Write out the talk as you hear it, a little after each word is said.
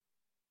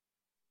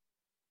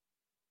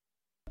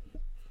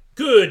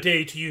Good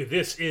day to you.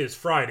 This is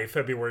Friday,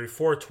 February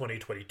 4th,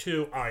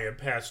 2022. I am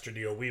Pastor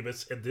Neil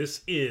Weemus, and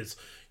this is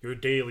your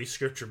daily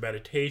scripture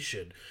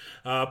meditation.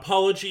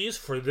 Apologies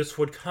for this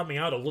one coming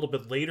out a little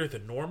bit later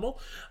than normal.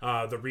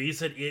 The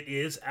reason it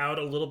is out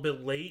a little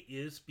bit late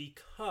is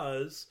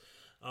because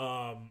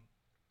um,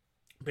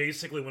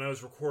 basically when I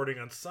was recording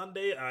on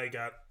Sunday, I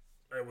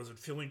wasn't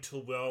feeling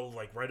too well,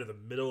 like right in the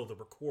middle of the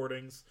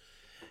recordings,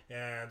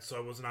 and so I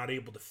was not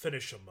able to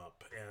finish them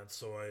up, and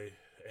so I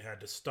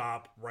had to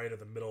stop right in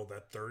the middle of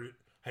that third.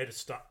 I had to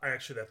stop.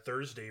 Actually, that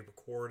Thursday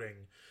recording,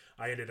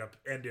 I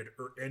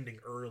ending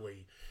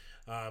early,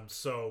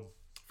 so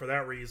for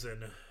that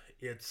reason,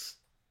 it's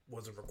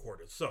wasn't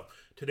recorded. So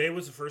today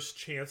was the first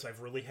chance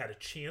I've really had a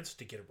chance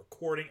to get a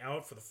recording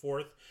out for the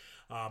fourth.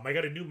 I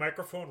got a new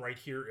microphone right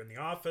here in the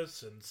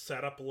office and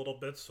set up a little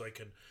bit so I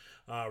can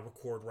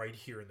record right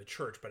here in the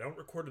church. But I don't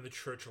record in the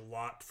church a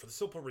lot for the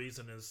simple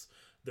reason is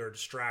there are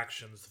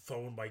distractions. The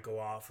phone might go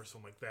off or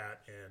something like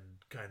that and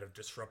kind of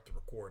disrupt the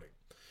recording.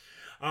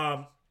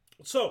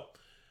 So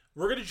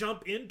we're going to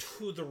jump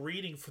into the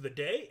reading for the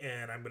day,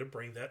 and I'm going to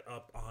bring that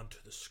up onto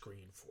the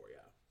screen for you.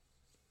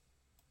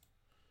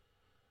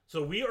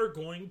 So we are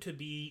going to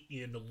be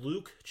in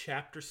Luke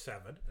chapter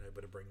 7, and I'm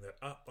going to bring that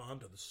up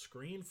onto the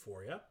screen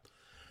for you.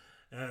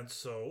 And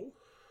so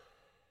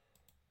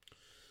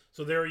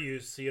there you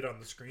see it on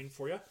the screen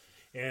for you.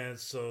 And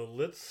so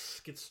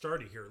let's get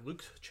started here.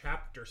 Luke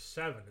chapter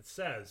 7, it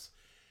says,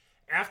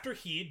 After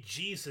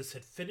Jesus,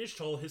 had finished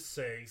all his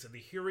sayings in the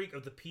hearing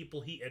of the people,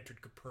 he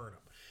entered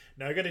Capernaum.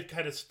 Now I got to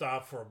kind of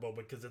stop for a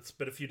moment because it's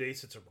been a few days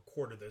since I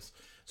recorded this.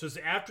 So it's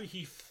after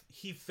he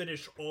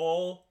finished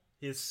all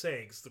his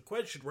sayings. The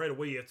question right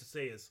away you have to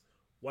say is,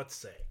 what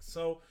sayings?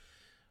 So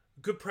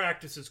good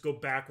practice is go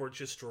backwards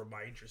just to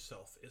remind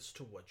yourself as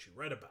to what you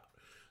read about.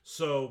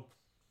 So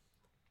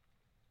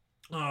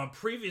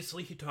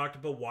previously, he talked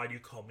about why do you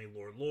call me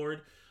Lord,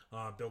 Lord,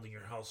 building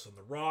your house on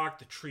the rock,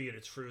 the tree and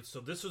its fruits.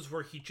 So this is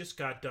where he just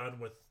got done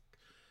with,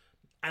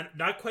 and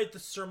not quite the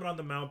Sermon on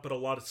the Mount, but a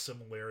lot of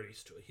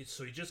similarities to it.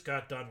 So he just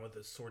got done with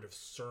this sort of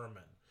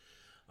sermon.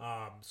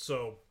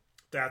 So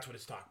that's what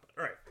he's talking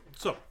about. All right,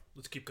 so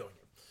let's keep going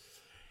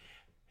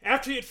here.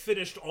 After he had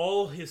finished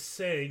all his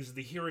sayings in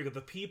the hearing of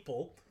the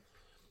people,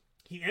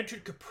 he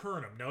entered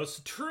Capernaum. Now a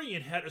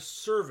centurion had a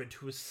servant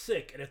who was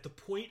sick and at the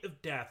point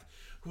of death,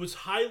 who was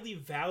highly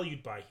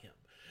valued by him.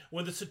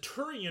 When the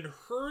centurion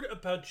heard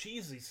about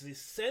Jesus, he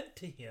sent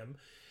to him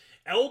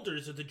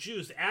elders of the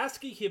Jews,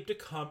 asking him to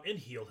come and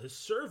heal his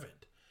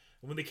servant.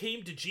 And when they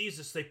came to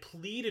Jesus, they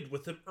pleaded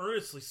with him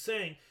earnestly,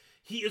 saying,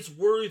 He is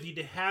worthy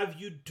to have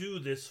you do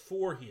this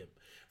for him,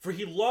 for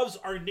he loves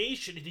our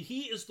nation, and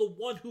he is the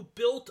one who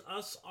built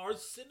us our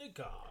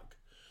synagogue.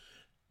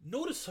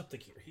 Notice something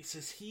here. He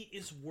says he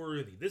is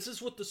worthy. This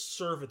is what the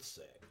servant's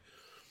saying.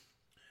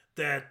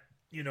 That,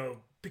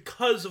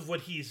 because of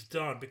what he's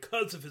done,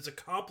 because of his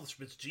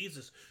accomplishments,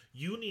 Jesus,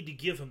 you need to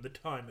give him the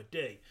time of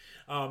day.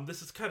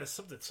 This is kind of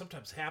something that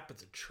sometimes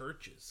happens in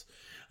churches,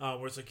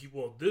 where it's like,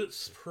 well,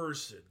 this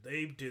person,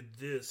 they did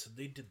this, and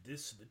they did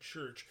this in the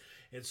church,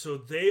 and so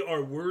they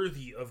are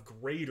worthy of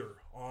greater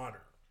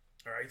honor.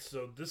 All right,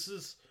 so this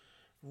is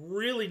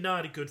really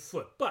not a good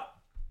foot. But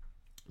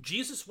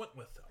Jesus went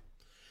with them.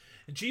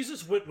 And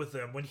Jesus went with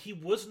them. When he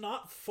was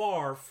not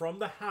far from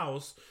the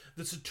house,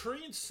 the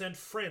centurion sent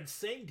friends,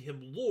 saying to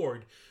him,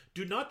 Lord,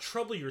 do not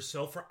trouble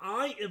yourself, for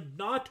I am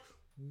not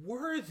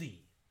worthy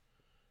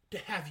to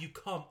have you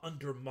come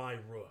under my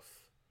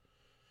roof.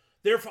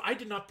 Therefore I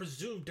did not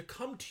presume to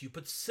come to you,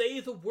 but say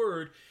the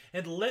word,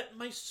 and let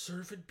my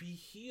servant be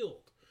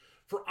healed.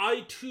 For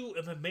I too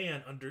am a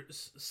man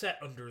set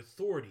under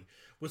authority,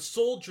 with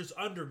soldiers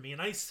under me,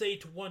 and I say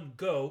to one,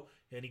 Go,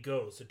 and he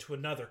goes, and to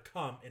another,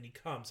 Come, and he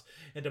comes,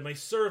 and to my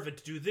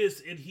servant, Do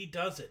this, and he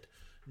does it.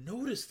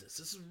 Notice this.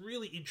 This is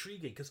really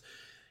intriguing, because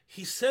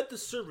he said the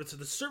servants,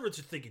 and the servants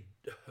are thinking,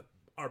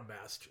 Our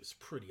master is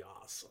pretty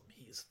awesome.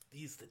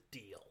 He's the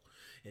deal.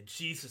 And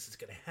Jesus is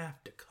going to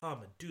have to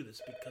come and do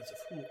this because of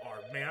who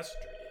our master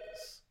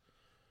is.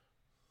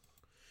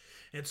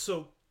 And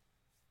so,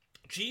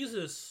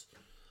 Jesus...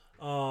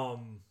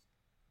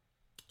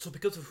 So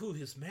because of who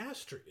his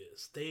master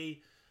is,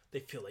 they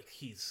feel like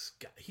he's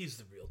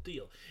the real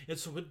deal. And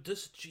so what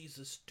does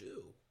Jesus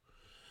do?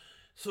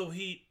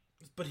 The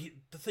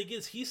thing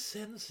is, he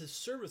sends his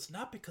servants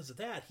not because of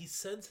that. He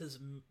sends his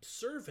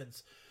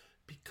servants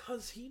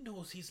because he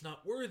knows he's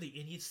not worthy,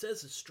 and he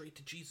says it straight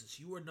to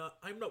Jesus.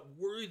 I'm not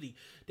worthy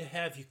to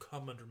have you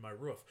come under my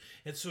roof.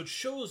 And so it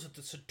shows that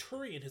the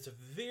centurion has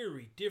a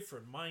very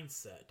different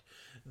mindset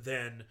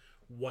than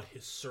what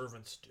his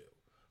servants do.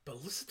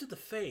 But listen to the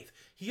faith.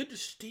 He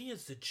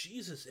understands that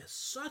Jesus has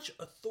such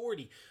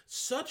authority,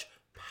 such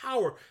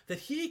power,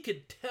 that he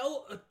can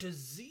tell a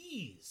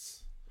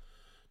disease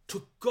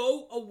to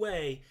go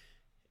away,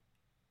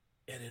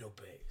 and it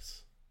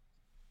obeys.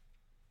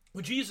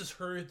 When Jesus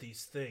heard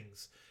these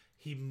things,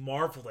 he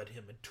marveled at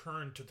him and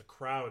turning to the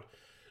crowd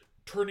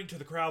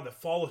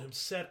that followed him,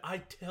 said, I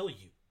tell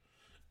you,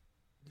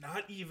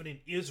 not even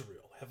in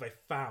Israel have I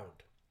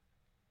found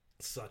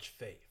such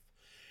faith.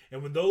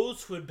 And when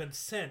those who had been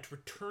sent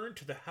returned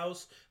to the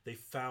house, they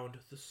found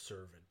the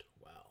servant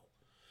well.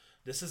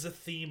 This is a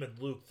theme in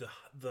Luke,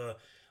 the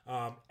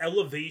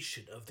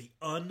elevation of the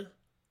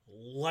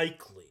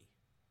unlikely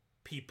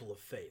people of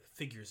faith,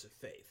 figures of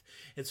faith.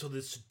 And so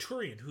the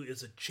centurion, who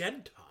is a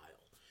Gentile,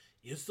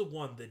 is the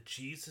one that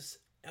Jesus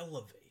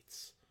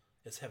elevates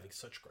as having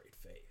such great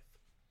faith.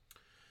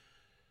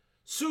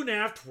 Soon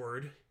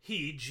afterward,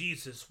 he,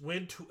 Jesus,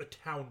 went to a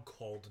town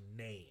called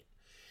Nain.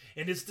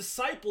 And his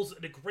disciples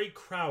and a great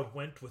crowd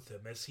went with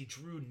him. As he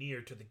drew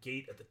near to the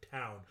gate of the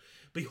town,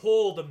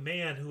 behold, a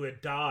man who had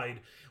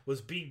died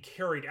was being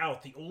carried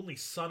out, the only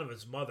son of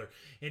his mother.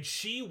 And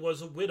she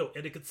was a widow,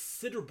 and a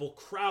considerable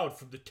crowd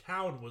from the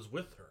town was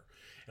with her.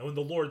 And when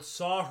the Lord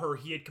saw her,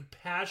 he had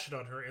compassion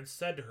on her and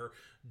said to her,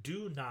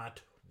 "Do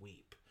not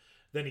weep."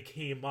 Then he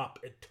came up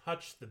and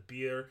touched the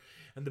bier,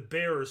 and the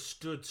bearer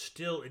stood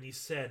still, and he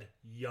said,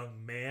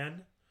 "Young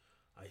man,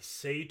 I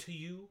say to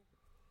you,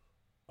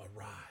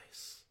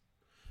 arise."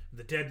 And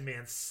the dead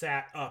man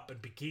sat up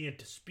and began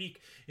to speak,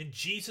 and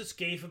Jesus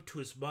gave him to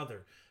his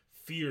mother.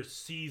 Fear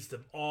seized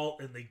them all,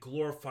 and they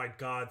glorified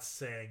God,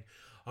 saying,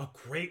 "A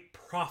great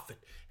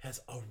prophet has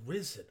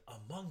arisen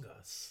among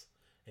us,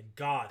 and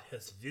God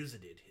has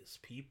visited his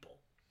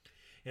people."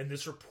 And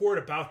this report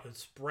about him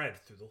spread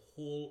through the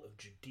whole of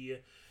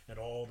Judea and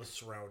all the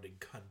surrounding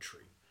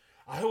country.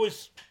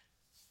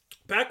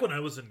 Back when I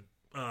was in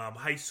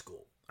high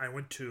school, I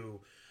went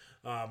to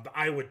the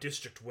Iowa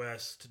District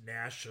West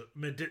National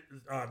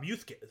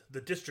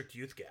the District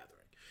Youth Gathering.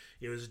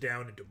 It was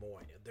down in Des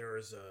Moines, and there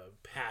was a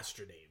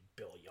pastor named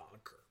Bill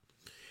Yonker,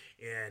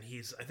 and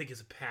I think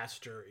he's a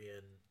pastor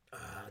in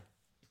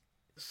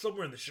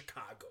somewhere in the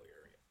Chicago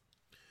area.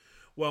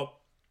 Well,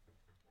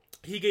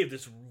 he gave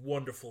this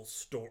wonderful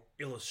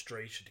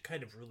illustration to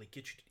kind of really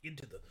get you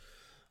into the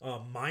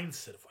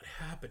mindset of what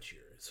happened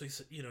here. So he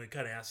said, he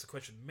kind of asked the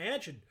question: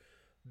 imagine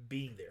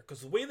being there,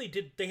 because the way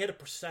they had a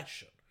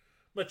procession.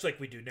 Much like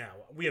we do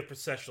now. We have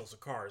processionals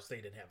of cars.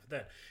 They didn't have it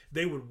then.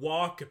 They would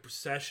walk a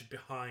procession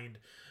behind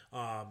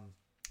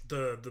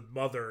the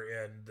mother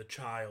and the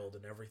child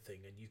and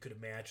everything, and you could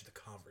imagine the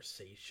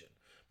conversation.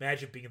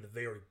 Imagine being in the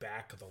very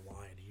back of the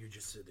line, and you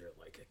just sit there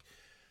like,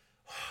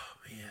 oh,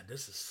 man,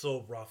 this is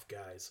so rough,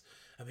 guys.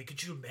 I mean,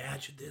 could you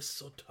imagine this?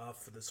 So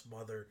tough for this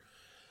mother.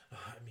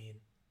 I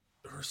mean,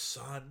 her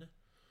son,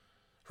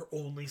 her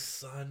only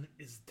son,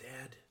 is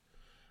dead.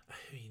 I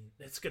mean,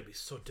 it's going to be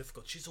so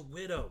difficult. She's a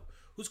widow.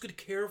 Who's going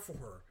to care for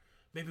her?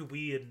 Maybe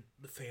we in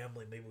the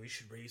family, maybe we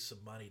should raise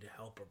some money to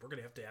help her. We're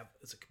going to have,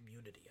 as a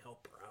community,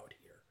 help her out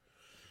here.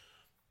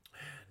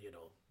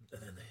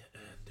 And, and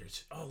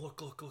there's, oh,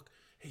 look.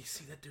 Hey, you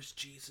see that? There's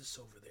Jesus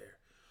over there.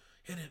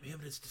 And him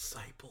and his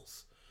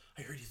disciples.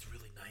 I heard he's a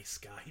really nice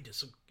guy.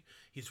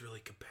 He's really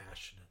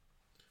compassionate.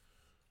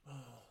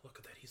 Oh, look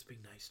at that. He's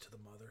being nice to the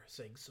mother,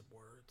 saying some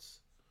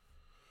words.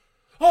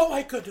 Oh,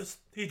 my goodness.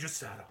 He just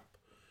sat up.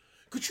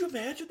 Could you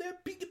imagine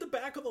that? Being at the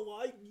back of the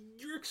line,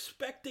 you're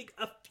expecting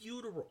a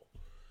funeral.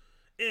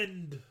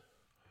 And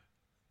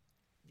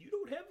you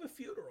don't have a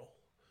funeral.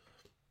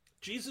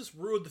 Jesus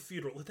ruined the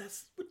funeral.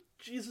 That's what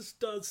Jesus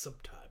does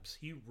sometimes.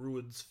 He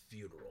ruins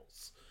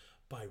funerals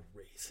by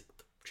raising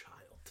the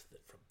child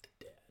from the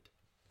dead.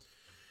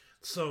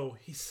 So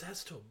he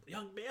says to him,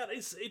 "Young man, I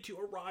say to you,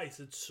 arise."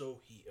 And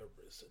so he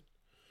arisen.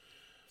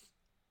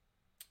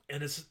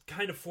 And it's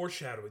kind of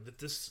foreshadowing that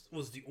this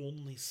was the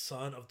only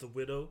son of the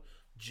widow.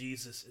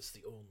 Jesus is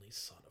the only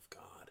Son of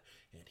God,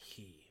 and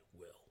he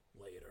will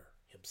later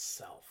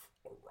himself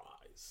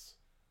arise,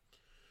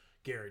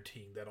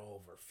 guaranteeing that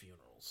all of our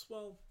funerals,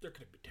 well, they're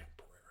going to be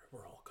temporary.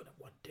 We're all going to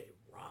one day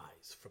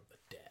rise from the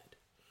dead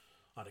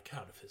on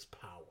account of his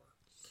power.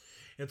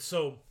 And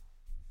so,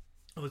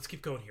 let's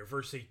keep going here.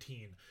 Verse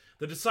 18.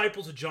 The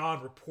disciples of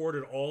John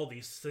reported all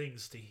these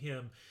things to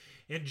him,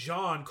 and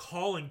John,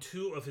 calling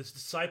 2 of his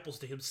disciples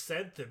to him,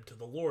 sent them to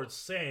the Lord,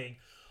 saying,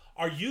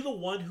 "Are you the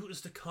one who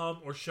is to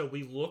come, or shall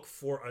we look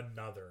for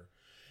another?"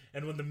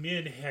 And when the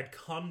men had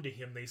come to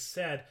him, they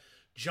said,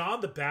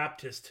 "John the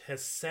Baptist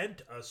has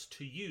sent us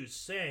to you,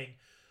 saying,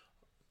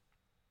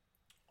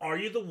 'Are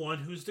you the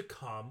one who is to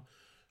come,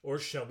 or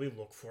shall we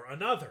look for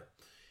another?'"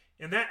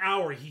 In that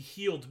hour he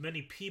healed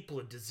many people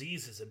of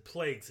diseases and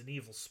plagues and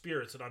evil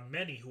spirits, and on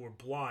many who were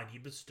blind he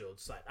bestowed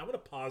sight. I want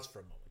to pause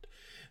for a moment.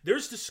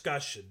 There's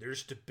discussion,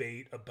 there's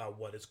debate about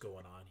what is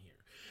going on here.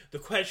 The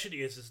question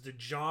is did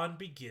John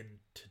begin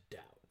to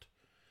doubt?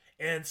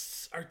 And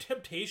our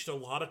temptation a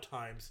lot of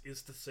times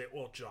is to say,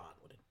 well, John,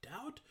 what a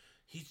doubt?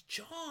 He's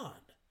John.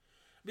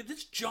 I mean,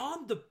 that's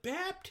John the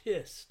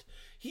Baptist.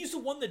 He's the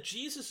one that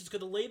Jesus is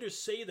going to later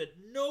say that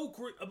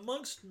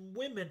amongst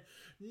women,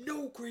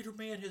 no greater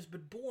man has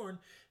been born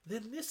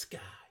than this guy.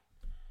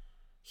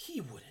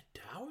 He wouldn't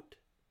doubt.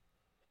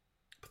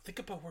 But think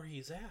about where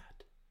he's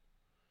at.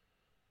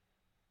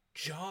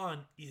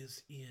 John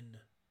is in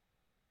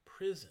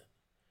prison.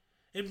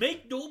 And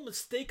make no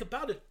mistake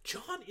about it,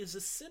 John is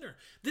a sinner.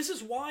 This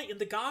is why in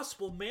the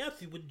Gospel of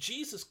Matthew, when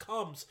Jesus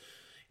comes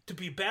to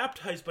be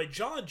baptized by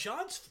John,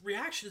 John's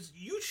reaction is,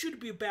 I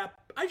shouldn't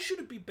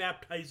be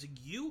baptizing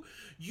you.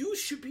 You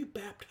should be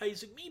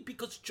baptizing me,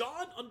 because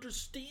John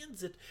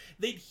understands it,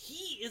 that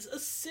he is a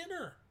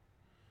sinner.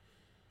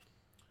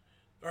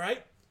 All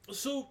right?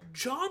 So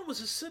John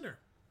was a sinner.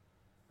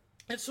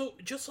 And so,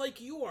 just like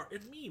you are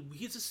and me,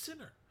 he's a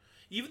sinner.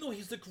 Even though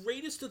he's the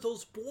greatest of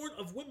those born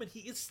of women,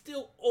 he is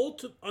still,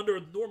 under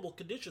normal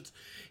conditions,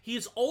 he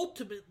is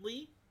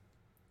ultimately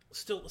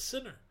still a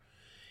sinner.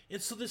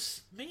 And so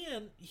this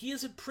man, he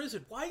is in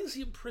prison. Why is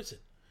he in prison?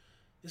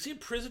 Is he in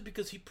prison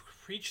because he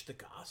preached the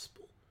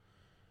gospel?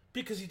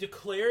 Because he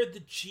declared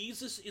that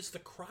Jesus is the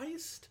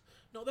Christ?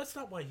 No, that's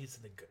not why he's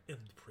in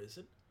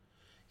prison.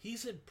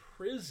 He's in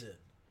prison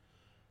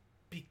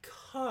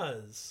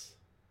because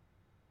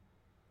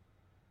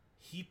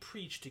he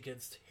preached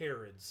against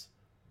Herod's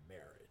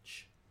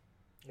marriage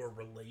or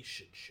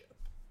relationship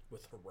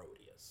with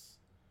Herodias.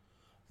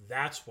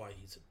 That's why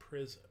he's in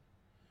prison.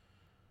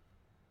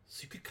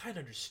 So you could kind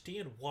of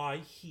understand why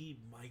he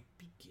might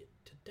begin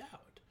to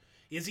doubt.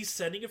 Is he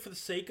sending it for the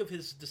sake of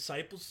his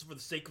disciples, for the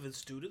sake of his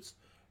students?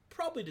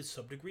 Probably to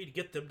some degree, to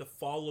get them to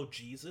follow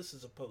Jesus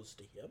as opposed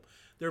to him.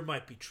 There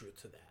might be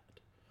truth to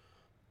that.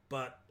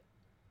 But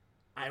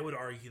I would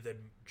argue that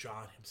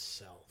John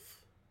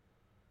himself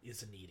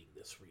is needing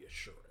this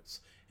reassurance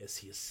as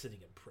he is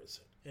sitting in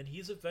prison. And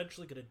he's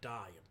eventually going to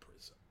die in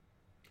prison.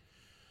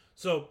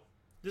 So,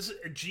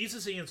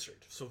 Jesus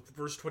answered. So,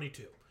 verse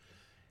 22.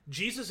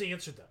 Jesus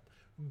answered them,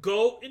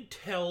 "Go and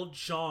tell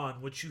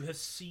John what you have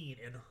seen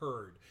and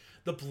heard.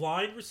 The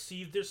blind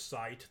receive their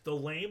sight, the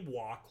lame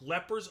walk,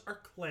 lepers are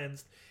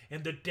cleansed,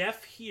 and the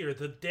deaf hear,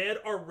 the dead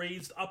are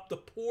raised up, the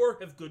poor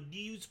have good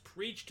news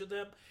preached to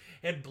them,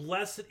 and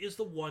blessed is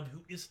the one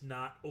who is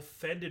not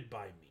offended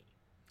by me."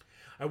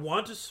 I'm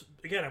going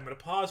to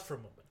pause for a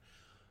moment.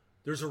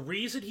 There's a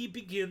reason he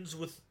begins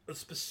with a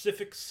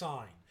specific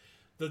sign.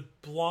 The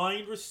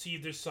blind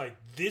receive their sight.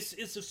 This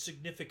is of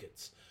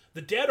significance.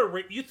 The dead are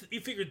you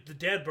figured the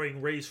dead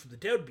being raised from the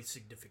dead would be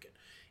significant.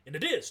 And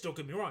it is, don't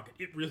get me wrong.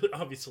 It really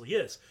obviously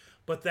is.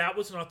 But that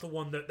was not the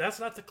one that's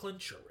not the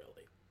clincher,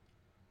 really.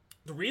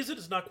 The reason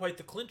it's not quite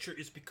the clincher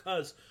is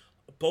because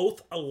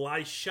both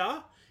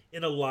Elisha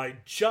and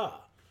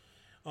Elijah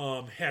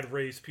had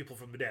raised people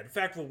from the dead. In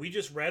fact, what we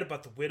just read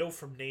about the widow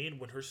from Nain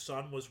when her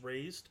son was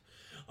raised,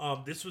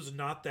 this was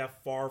not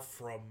that far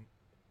from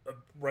a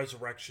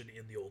resurrection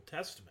in the Old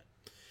Testament.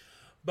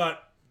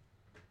 But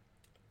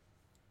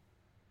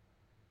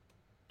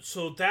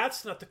so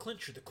that's not the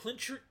clincher. The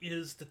clincher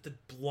is that the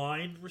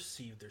blind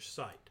receive their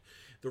sight.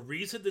 The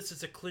reason this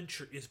is a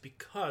clincher is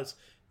because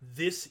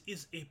this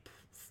is a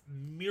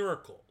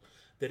miracle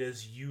that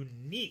is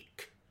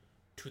unique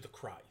to the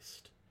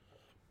Christ.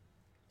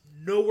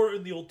 Nowhere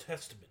in the Old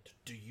Testament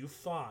do you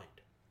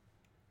find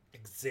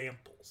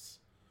examples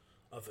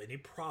of any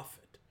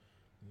prophet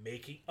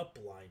making a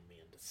blind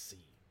man to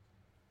see.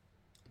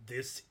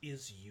 This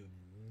is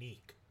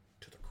unique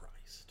to the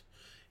Christ.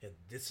 And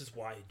this is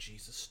why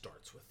Jesus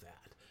starts with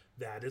that.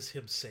 That is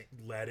him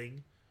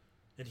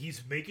and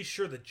he's making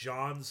sure that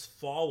John's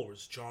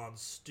followers,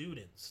 John's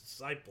students,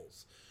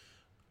 disciples,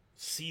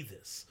 see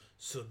this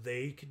so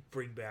they can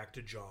bring back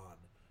to John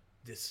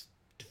this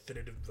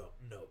definitive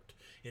note.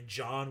 And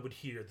John would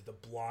hear that the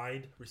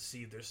blind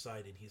receive their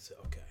sight, and he said,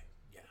 okay,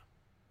 yeah,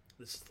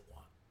 this is the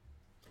one.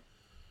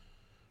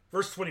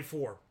 Verse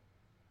 24.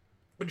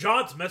 When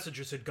John's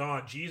messengers had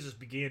gone, Jesus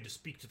began to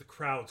speak to the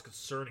crowds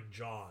concerning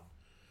John.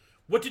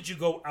 "What did you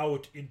go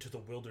out into the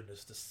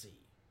wilderness to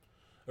see?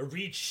 A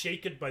reed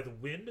shaken by the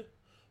wind?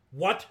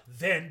 What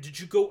then did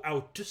you go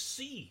out to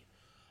see?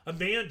 A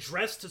man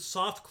dressed in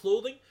soft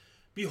clothing?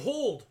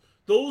 Behold,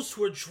 those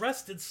who are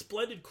dressed in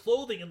splendid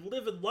clothing and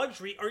live in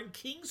luxury are in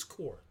king's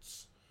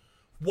courts.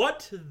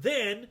 What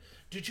then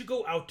did you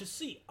go out to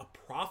see? A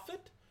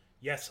prophet?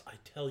 Yes, I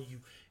tell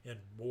you, and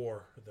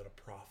more than a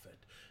prophet.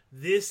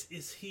 This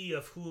is he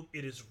of whom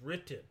it is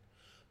written,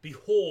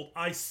 Behold,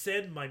 I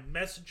send my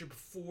messenger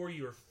before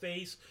your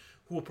face,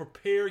 who will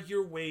prepare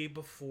your way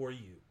before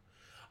you.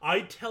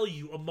 I tell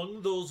you,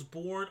 among those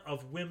born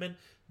of women,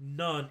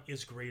 none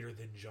is greater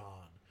than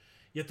John.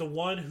 Yet the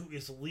one who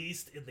is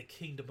least in the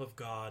kingdom of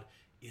God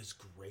is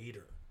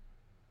greater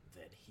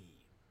than he."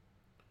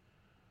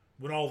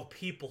 When all the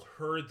people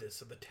heard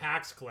this, and the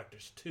tax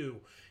collectors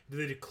too,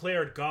 they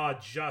declared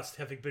God just,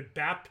 having been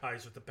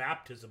baptized with the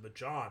baptism of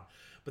John.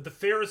 But the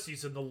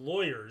Pharisees and the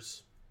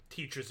lawyers,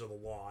 teachers of the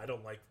law, I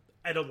don't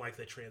like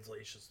the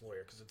translation as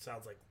lawyer because it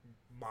sounds like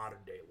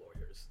modern day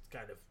lawyers. It's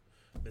kind of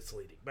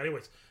misleading. But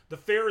anyways, the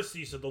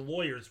Pharisees and the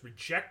lawyers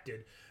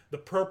rejected the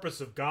purpose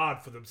of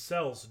God for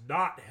themselves,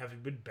 not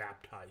having been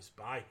baptized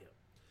by him.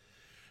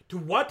 To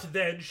what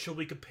then shall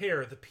we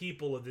compare the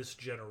people of this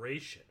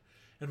generation?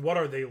 And what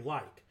are they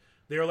like?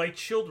 They are like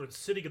children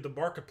sitting in the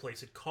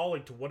marketplace and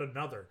calling to one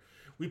another.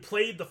 We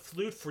played the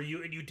flute for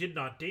you, and you did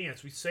not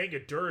dance. We sang a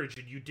dirge,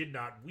 and you did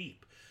not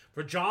weep.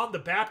 For John the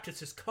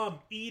Baptist has come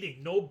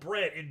eating no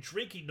bread and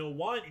drinking no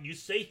wine, and you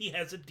say he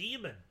has a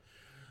demon.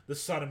 The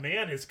Son of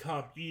Man has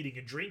come eating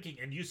and drinking,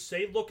 and you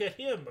say, look at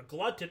him, a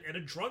glutton and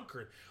a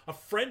drunkard, a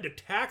friend of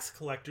tax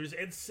collectors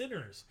and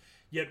sinners.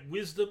 Yet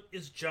wisdom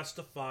is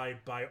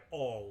justified by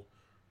all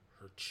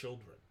her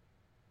children.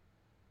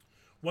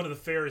 One of the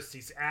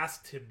Pharisees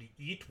asked him to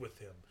eat with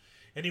him.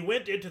 And he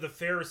went into the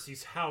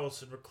Pharisee's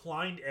house and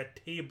reclined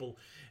at table.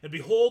 And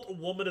behold, a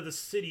woman of the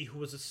city who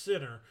was a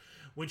sinner,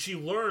 when she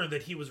learned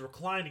that he was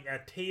reclining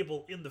at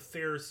table in the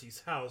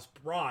Pharisee's house,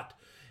 brought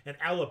an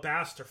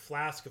alabaster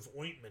flask of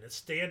ointment, and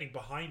standing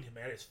behind him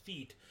at his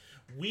feet,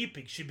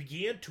 weeping, she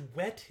began to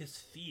wet his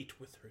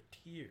feet with her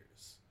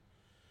tears,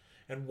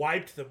 and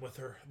wiped them with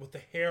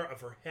the hair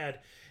of her head,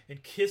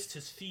 and kissed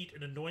his feet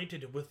and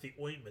anointed him with the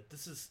ointment.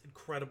 This is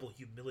incredible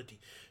humility.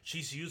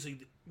 She's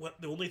using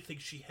the only thing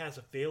she has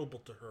available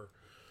to her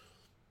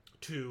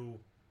to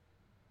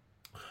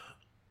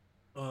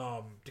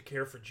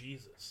care for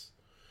Jesus.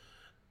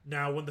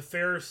 Now, when the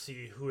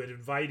Pharisee who had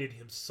invited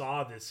him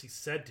saw this, he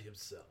said to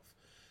himself,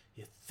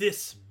 if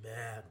this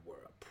man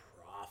were a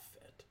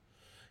prophet,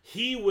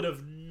 he would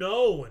have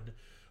known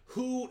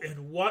who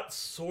and what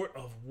sort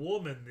of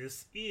woman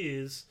this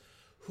is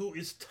who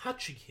is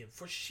touching him,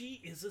 for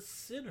she is a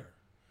sinner.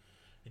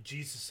 And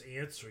Jesus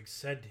answering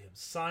said to him,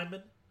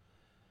 Simon,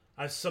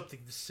 I have something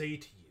to say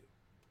to you.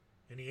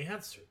 And he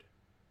answered,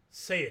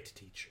 say it,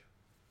 teacher.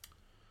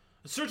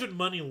 A certain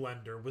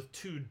moneylender with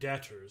 2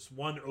 debtors,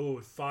 one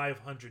owed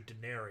 500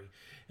 denarii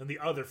and the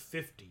other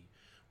 50.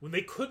 When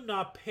they could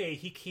not pay,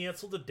 he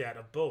canceled the debt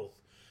of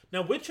both.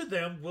 Now which of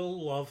them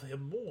will love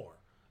him more?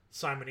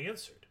 Simon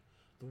answered,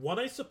 the one,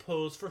 I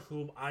suppose, for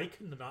whom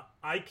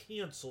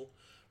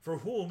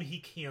he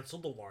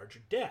canceled the larger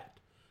debt.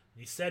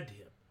 And he said to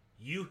him,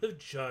 you have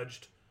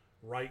judged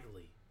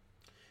rightly.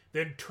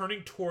 Then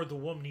turning toward the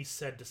woman, he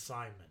said to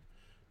Simon,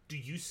 do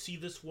you see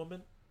this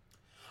woman?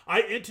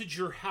 I entered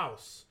your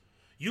house.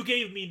 You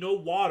gave me no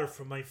water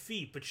for my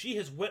feet, but she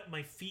has wet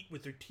my feet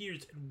with her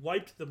tears and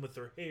wiped them with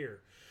her hair.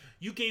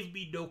 You gave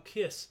me no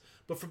kiss,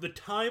 but from the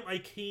time I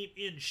came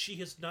in, she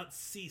has not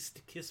ceased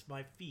to kiss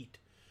my feet.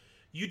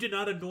 You did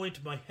not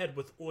anoint my head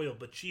with oil,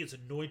 but she has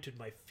anointed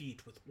my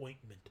feet with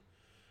ointment.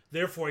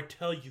 Therefore I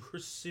tell you, her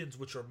sins,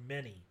 which are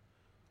many,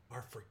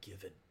 are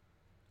forgiven.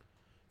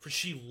 For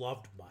she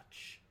loved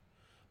much,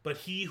 but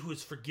he who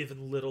is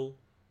forgiven little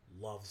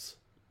loves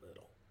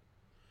little.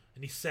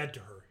 And he said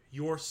to her,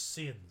 your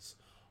sins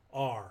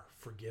are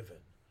forgiven.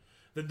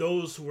 Then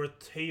those who were at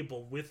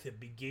table with him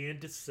began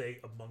to say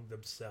among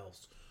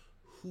themselves,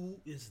 who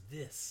is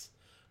this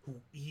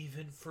who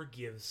even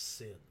forgives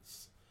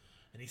sins?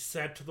 And he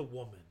said to the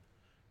woman,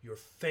 your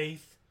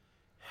faith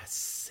has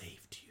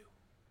saved you.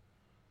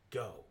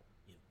 Go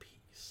in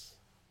peace.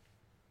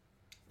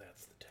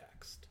 That's the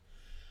text.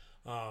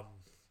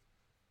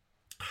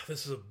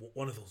 This is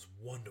one of those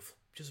wonderful,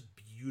 just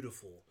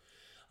beautiful.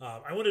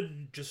 I want to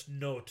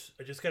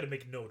I just got to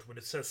make note, when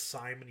it says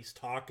Simon, he's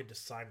talking to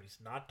Simon. He's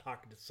not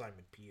talking to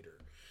Simon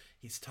Peter.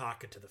 He's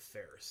talking to the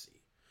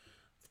Pharisee.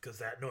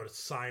 Because notice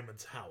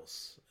Simon's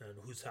house, and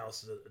whose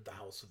house is it? The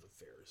house of the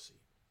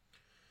Pharisee.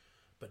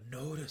 But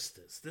notice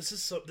this. This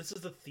is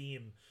the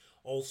theme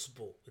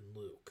also in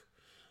Luke.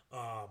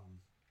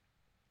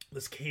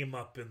 This came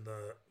up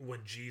when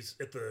Jesus,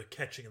 at the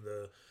catching of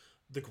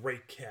the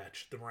great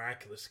catch, the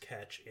miraculous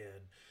catch,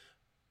 and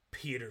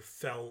Peter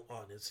fell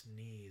on his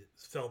knees,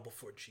 fell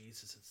before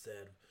Jesus and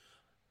said,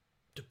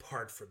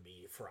 depart from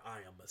me, for I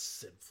am a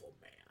sinful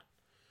man.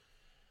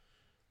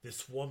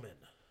 This woman,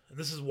 and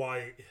this is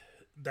why,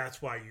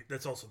 that's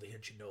also the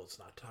hint, it's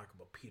not talking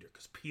about Peter,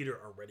 because Peter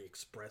already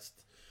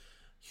expressed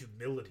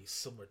humility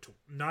similar to,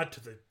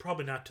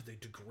 probably not to the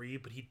degree,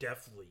 but he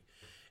definitely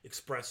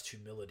expressed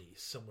humility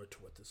similar to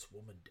what this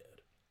woman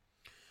did.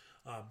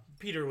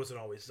 Peter didn't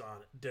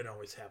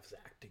always have his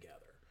act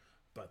together.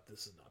 But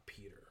this is not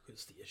Peter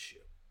who's the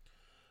issue.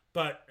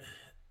 But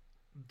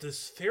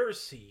this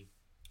Pharisee,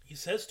 he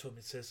says to him,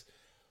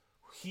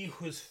 he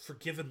who is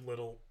forgiven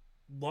little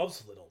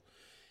loves little.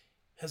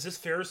 Has this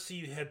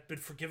Pharisee had been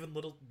forgiven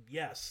little?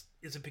 Yes.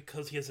 Is it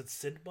because he hasn't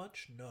sinned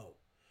much? No.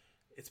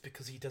 It's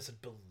because he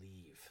doesn't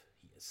believe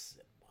he has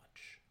sinned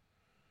much.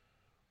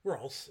 We're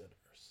all sinners.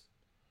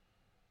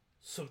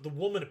 So the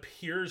woman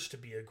appears to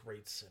be a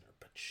great sinner,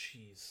 but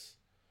she's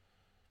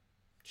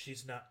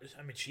not.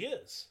 I mean, she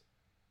is.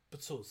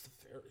 But so is the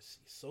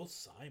Pharisee. So is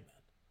Simon.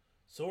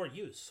 So are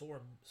you. So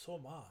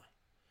am I.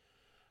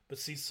 But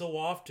see, so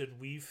often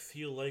we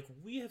feel like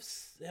we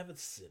haven't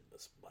sinned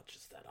as much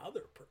as that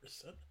other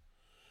person.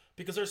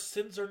 Because our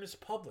sins aren't as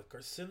public.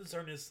 Our sins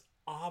aren't as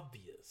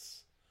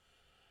obvious.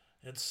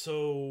 And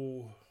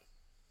so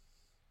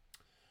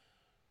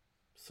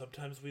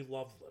sometimes we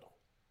love little.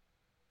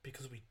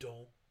 Because we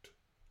don't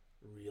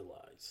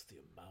realize the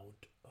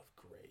amount of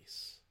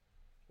grace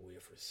we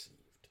have received.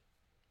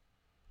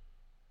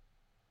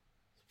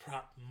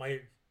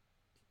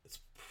 It's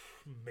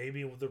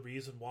maybe the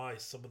reason why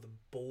some of the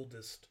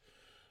boldest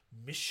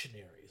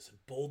missionaries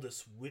and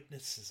boldest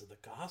witnesses of the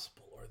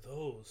gospel are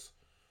those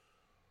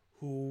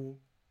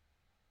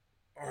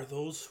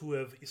who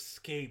have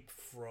escaped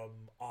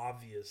from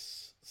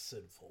obvious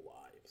sinful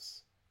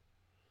lives.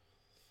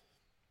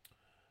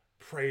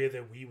 Pray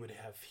that we would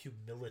have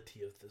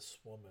humility of this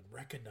woman,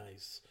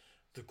 recognize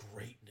the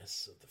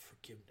greatness of the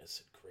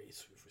forgiveness and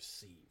grace we've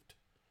received,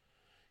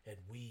 and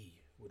we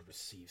would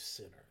receive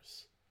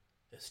sinners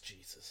as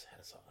Jesus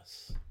has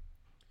us.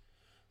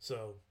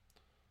 So,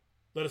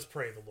 let us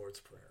pray the Lord's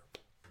Prayer.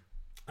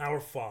 Our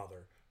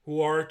Father,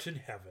 who art in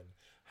heaven,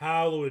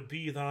 hallowed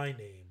be thy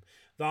name.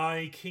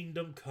 Thy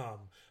kingdom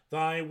come,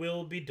 thy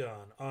will be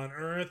done, on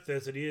earth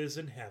as it is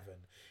in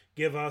heaven.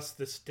 Give us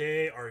this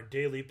day our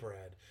daily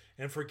bread,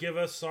 and forgive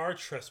us our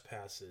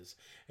trespasses,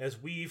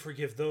 as we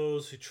forgive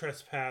those who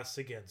trespass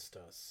against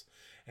us.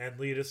 And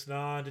lead us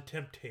not into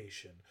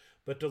temptation,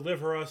 but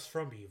deliver us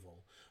from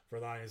evil. For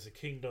thine is the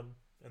kingdom,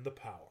 and the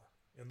power,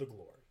 and the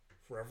glory,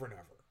 forever and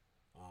ever.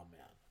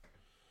 Amen.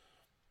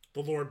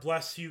 The Lord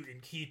bless you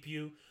and keep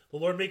you. The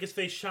Lord make his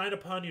face shine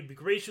upon you and be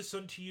gracious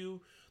unto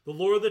you. The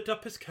Lord lift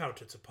up his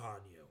countenance upon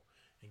you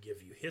and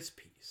give you his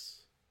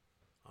peace.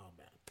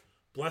 Amen.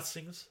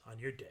 Blessings on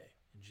your day.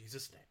 In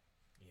Jesus' name.